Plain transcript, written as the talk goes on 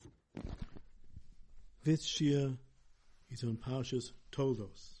This shir is on Parashas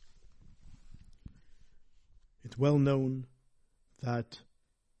Toldos. It's well known that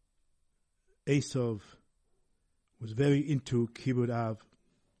Esav was very into Kibud Av.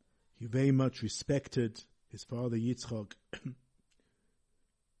 He very much respected his father Yitzchak.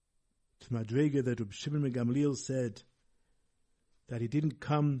 To Madrega that Rabbi Shimon ben Gamliel said that he didn't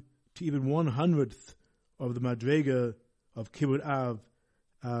come to even 1/100th of the Madrega of Kibud Av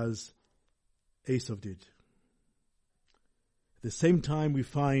as Esav did. At the same time, we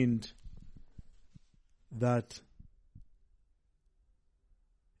find that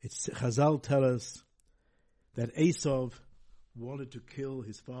Chazal tell us that Esav wanted to kill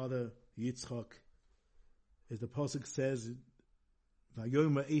his father Yitzchak, as the pasuk says,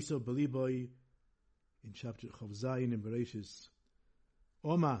 "Vayoma Esav b'liboy," in chapter Chav Zayin in Parashas.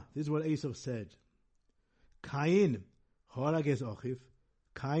 Oma, this is what Esav said: Cain harag es achiv.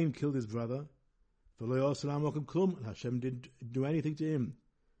 Cain killed his brother. And Hashem didn't do anything to him.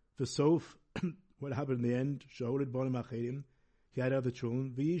 For Sof, what happened in the end? He had other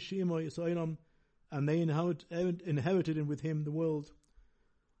children. And they inherited with him the world.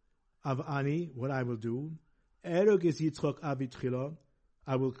 Avani, what I will do? Erog is Yitzchak Abitchila.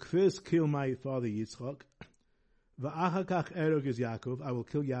 I will first kill my father Yitzchak. Va'achakach erog is Yaakov. I will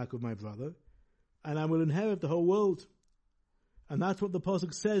kill Yaakov, my brother. And I will inherit the whole world. And that's what the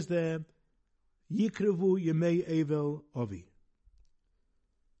pasuk says there. Yikrevu Yemei Evel Ovi.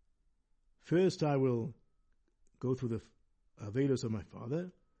 First I will go through the avelos of my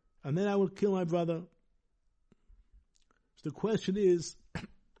father, and then I will kill my brother. So the question is,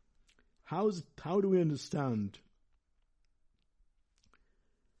 how do we understand?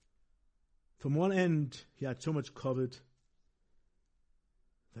 From one end, he had so much covered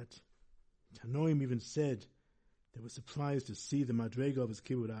that Tanoim even said they were surprised to see the Madrega of his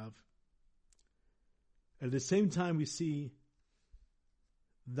Kibud Av. At the same time, we see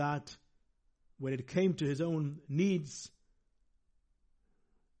that when it came to his own needs,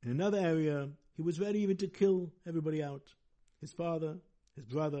 in another area, he was ready even to kill everybody out. His father, his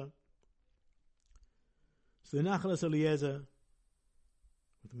brother. So the Nachalas Eliezer,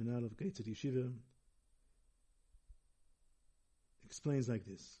 with the Menal of Gates at Yeshiva, explains like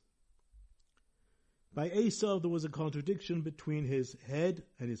this. By Esav, there was a contradiction between his head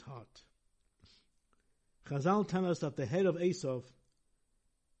and his heart. Chazal tell us that the head of Esav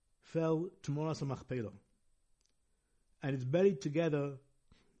fell to Moras HaMachpelah, and it's buried together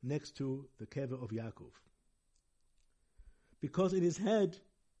next to the kever of Yaakov. Because in his head,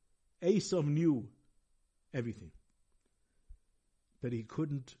 Esav knew everything, but he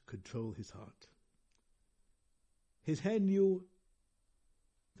couldn't control his heart. His head knew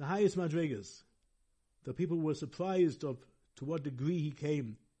the highest madrigas. The people were surprised of to what degree he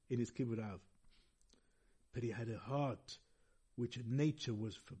came in his Kibud Av. But he had a heart which in nature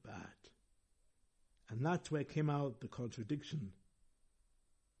was for bad. And that's where came out the contradiction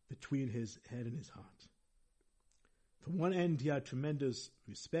between his head and his heart. From one end, he had tremendous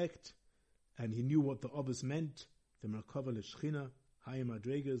respect, and he knew what the others meant, the Merkava L'Shchina, higher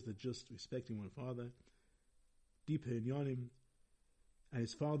madregas, the just respecting one father, deeper in Yonim, and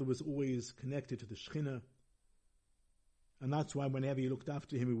his father was always connected to the Shechina, and that's why whenever he looked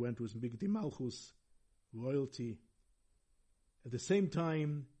after him, he went to his Bigdi Malchus, royalty. At the same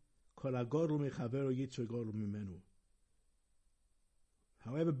time,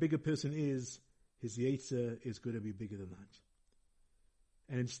 however big a person is, his Yetzer is going to be bigger than that.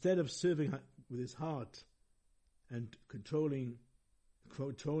 And instead of serving with his heart and controlling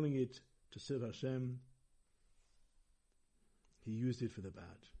it to serve Hashem, he used it for the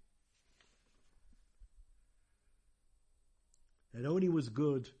bad. It only was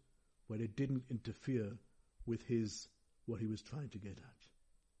good when it didn't interfere with what he was trying to get at.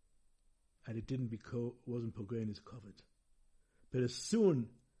 And it wasn't pogoing his covered. But as soon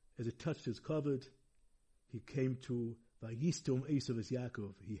as it touched his covered, he came to Vayistom Esav es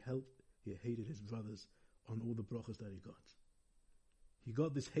Yaakov. He hated his brothers on all the brachas that he got. He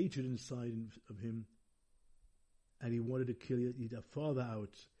got this hatred inside of him, and he wanted to kill his father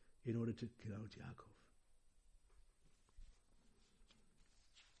out in order to kill out Yaakov.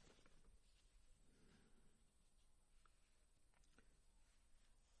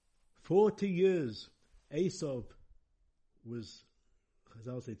 40 years, Esav was,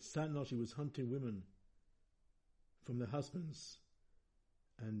 Chazal said, Satnosh, he was hunting women from their husbands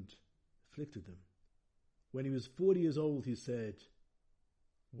and afflicted them. When he was 40 years old, he said,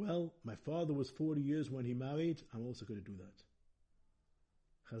 well, my father was 40 years when he married, I'm also going to do that.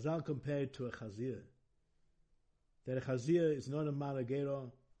 Chazal compared to a chazir. That a chazir is not a malagera,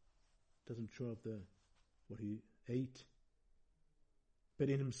 doesn't chew up the what he ate. But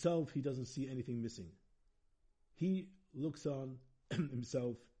in himself, he doesn't see anything missing. He looks on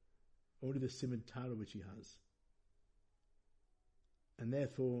himself only the Siman Tara which he has. And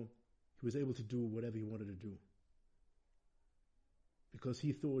therefore, he was able to do whatever he wanted to do. Because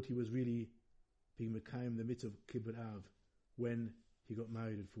he thought he was really being Mekayim the mitzvah of Kibbut Av when he got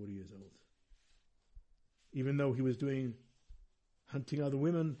married at 40 years old. Even though he was hunting other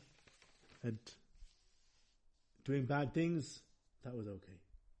women and doing bad things, that was okay.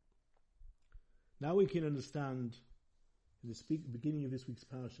 Now we can understand in the beginning of this week's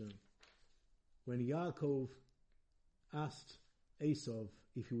parasha, when Yaakov asked Esau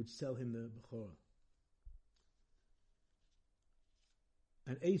if he would sell him the Bechorah.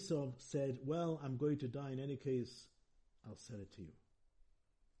 And Esau said, well, I'm going to die in any case, I'll sell it to you.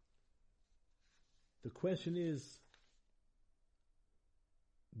 The question is,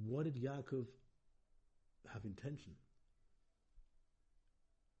 what did Yaakov have intention?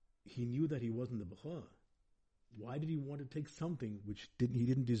 He knew that he wasn't the Bechorah. Why did he want to take something which he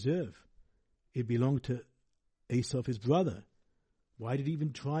didn't deserve? It belonged to Esau, his brother. Why did he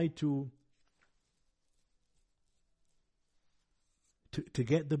even try to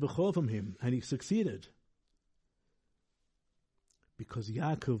get the Bechor from him? And he succeeded. Because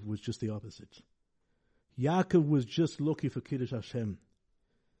Yaakov was just the opposite. Yaakov was just looking for Kiddush Hashem.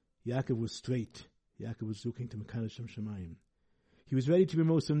 Yaakov was straight. Yaakov was looking to Mekadosh Shem Shemayim. He was ready to be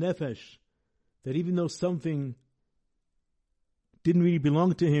Moshe Nefesh, that even though something didn't really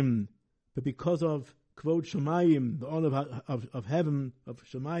belong to him, but because of Kvod Shemayim, the honor of heaven, of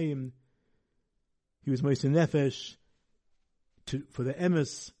Shemayim, he was Moshe Nefesh for the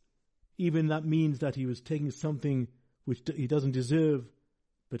emes. Even that means that he was taking something which he doesn't deserve,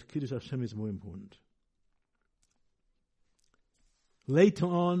 but Kiddush Hashem is more important. Later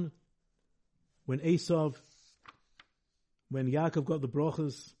on, when Yaakov got the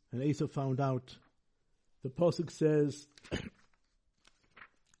brachas and Esau found out, the pasuk says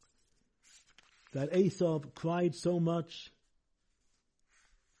that Esau cried so much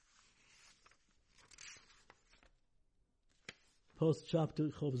post chapter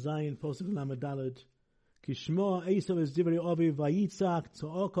Chav Zayin, pasuk Lamed Kishmo Esau es divrei Avi vayitzak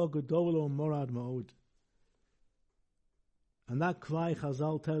tza'aka gedolo morad ma'od. And that cry,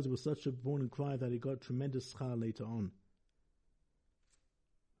 Chazal tells, was such a important cry that he got tremendous schar later on.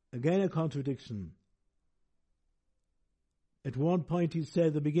 Again, a contradiction. At one point he said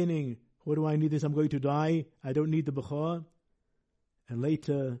at the beginning, what do I need this? I'm going to die. I don't need the Bechor. And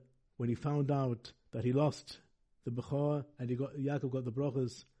later, when he found out that he lost the Bechor and Yaakov got the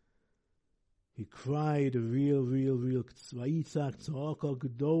brachas, he cried a real Tzvayitzak tza'aka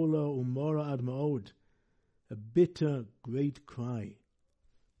gedola umora ad ma'od. A bitter, great cry.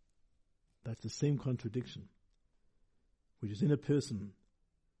 That's the same contradiction, which is in a person.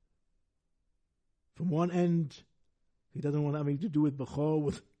 From one end, he doesn't want anything to do with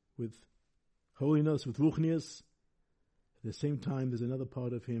Bechor, with holiness, with Ruchnius. At the same time, there's another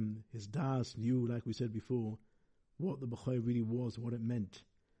part of him, his Das knew, like we said before, what the Bechor really was, what it meant.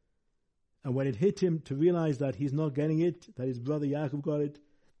 And when it hit him to realize that he's not getting it, that his brother Yaakov got it,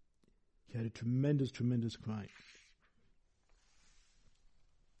 he had a tremendous cry.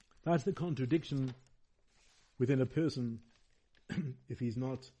 That's the contradiction within a person if he's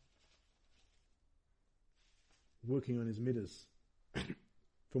not working on his midas.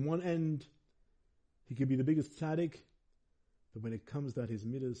 From one end, he could be the biggest tzaddik, but when it comes that his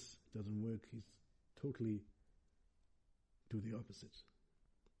midas doesn't work, he's totally do the opposite.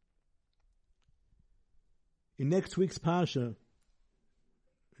 In next week's parsha,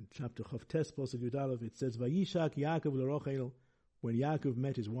 in chapter Chavtes, pasuk Yudalev, it says, "Vayishak Yaakov leRachel," when Yaakov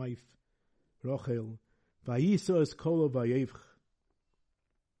met his wife Rachel, "Vayiso es kolo vayevch."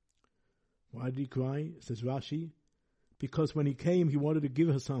 Why did he cry? Says Rashi, because when he came, he wanted to give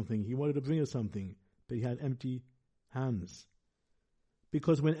her something. He wanted to bring her something, but he had empty hands.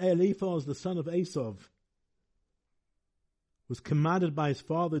 Because when Eliphaz, the son of Esau, was commanded by his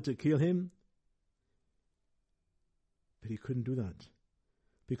father to kill him, but he couldn't do that.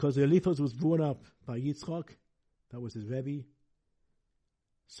 Because Eliphaz was brought up by Yitzchak, that was his Rabbi.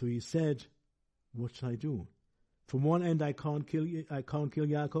 So he said, what should I do? From one end, I can't kill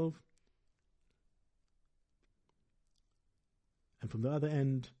Yaakov. And from the other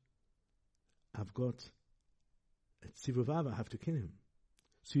end, I've got a tzivuvav, I have to kill him.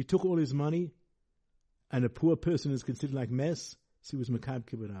 So he took all his money, and a poor person is considered like mess, so he was Mekab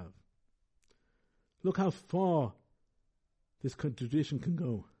Kibbut Av. Look how far this contradiction can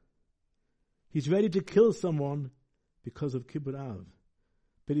go. He's ready to kill someone because of Kibbut Av,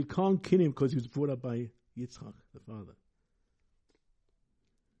 but he can't kill him because he was brought up by Yitzchak, the father.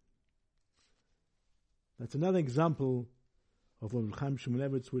 That's another example of what Chaim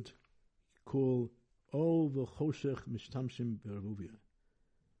Shmulevitz would call all the choshech mishtamshim be'eruvia.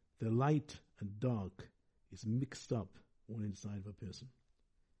 The light and dark is mixed up one inside of a person.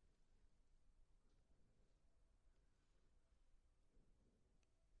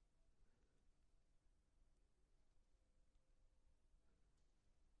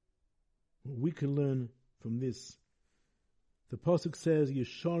 What we can learn from this, the pasuk says,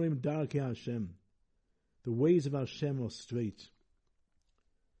 Yesharim darkei Hashem. The ways of Hashem are straight.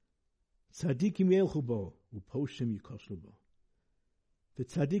 Tzadikim yelchu bo, uposhim yikoshlu bo. The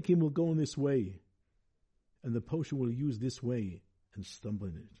tzadikim will go in this way, and the poshim will use this way and stumble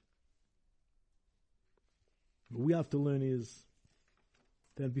in it. What we have to learn is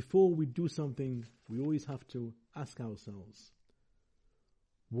that before we do something, we always have to ask ourselves,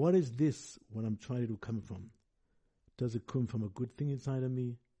 what is this, what I'm trying to do, come from? Does it come from a good thing inside of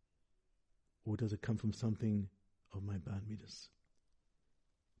me? Or does it come from something of my bad midas?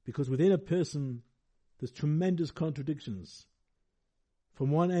 Because within a person, there's tremendous contradictions.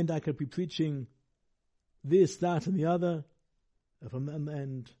 From one end, I could be preaching this, that, and the other. And from the other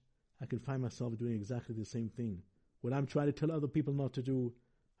end, I could find myself doing exactly the same thing. What I'm trying to tell other people not to do,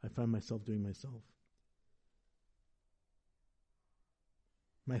 I find myself doing myself.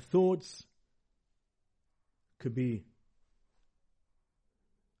 My thoughts could be,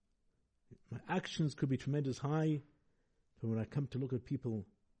 my actions could be tremendous high, but when I come to look at people,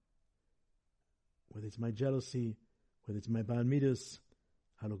 whether it's my jealousy, whether it's my bad midas,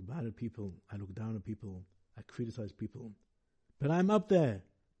 I look bad at people, I look down at people, I criticize people. But I'm up there.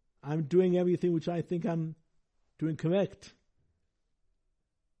 I'm doing everything which I think I'm doing correct.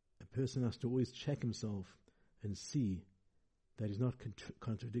 A person has to always check himself and see that he's not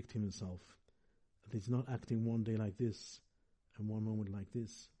contradicting himself, that he's not acting one day like this and one moment like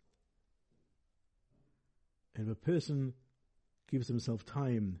this. And if a person gives himself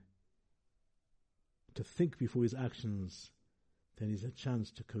time to think before his actions, then he's a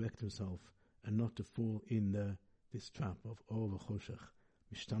chance to correct himself and not to fall in this trap of all the choshech,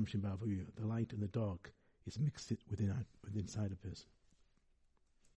 mishtamshim ba'avuyah. The light and the dark is mixed within inside a person.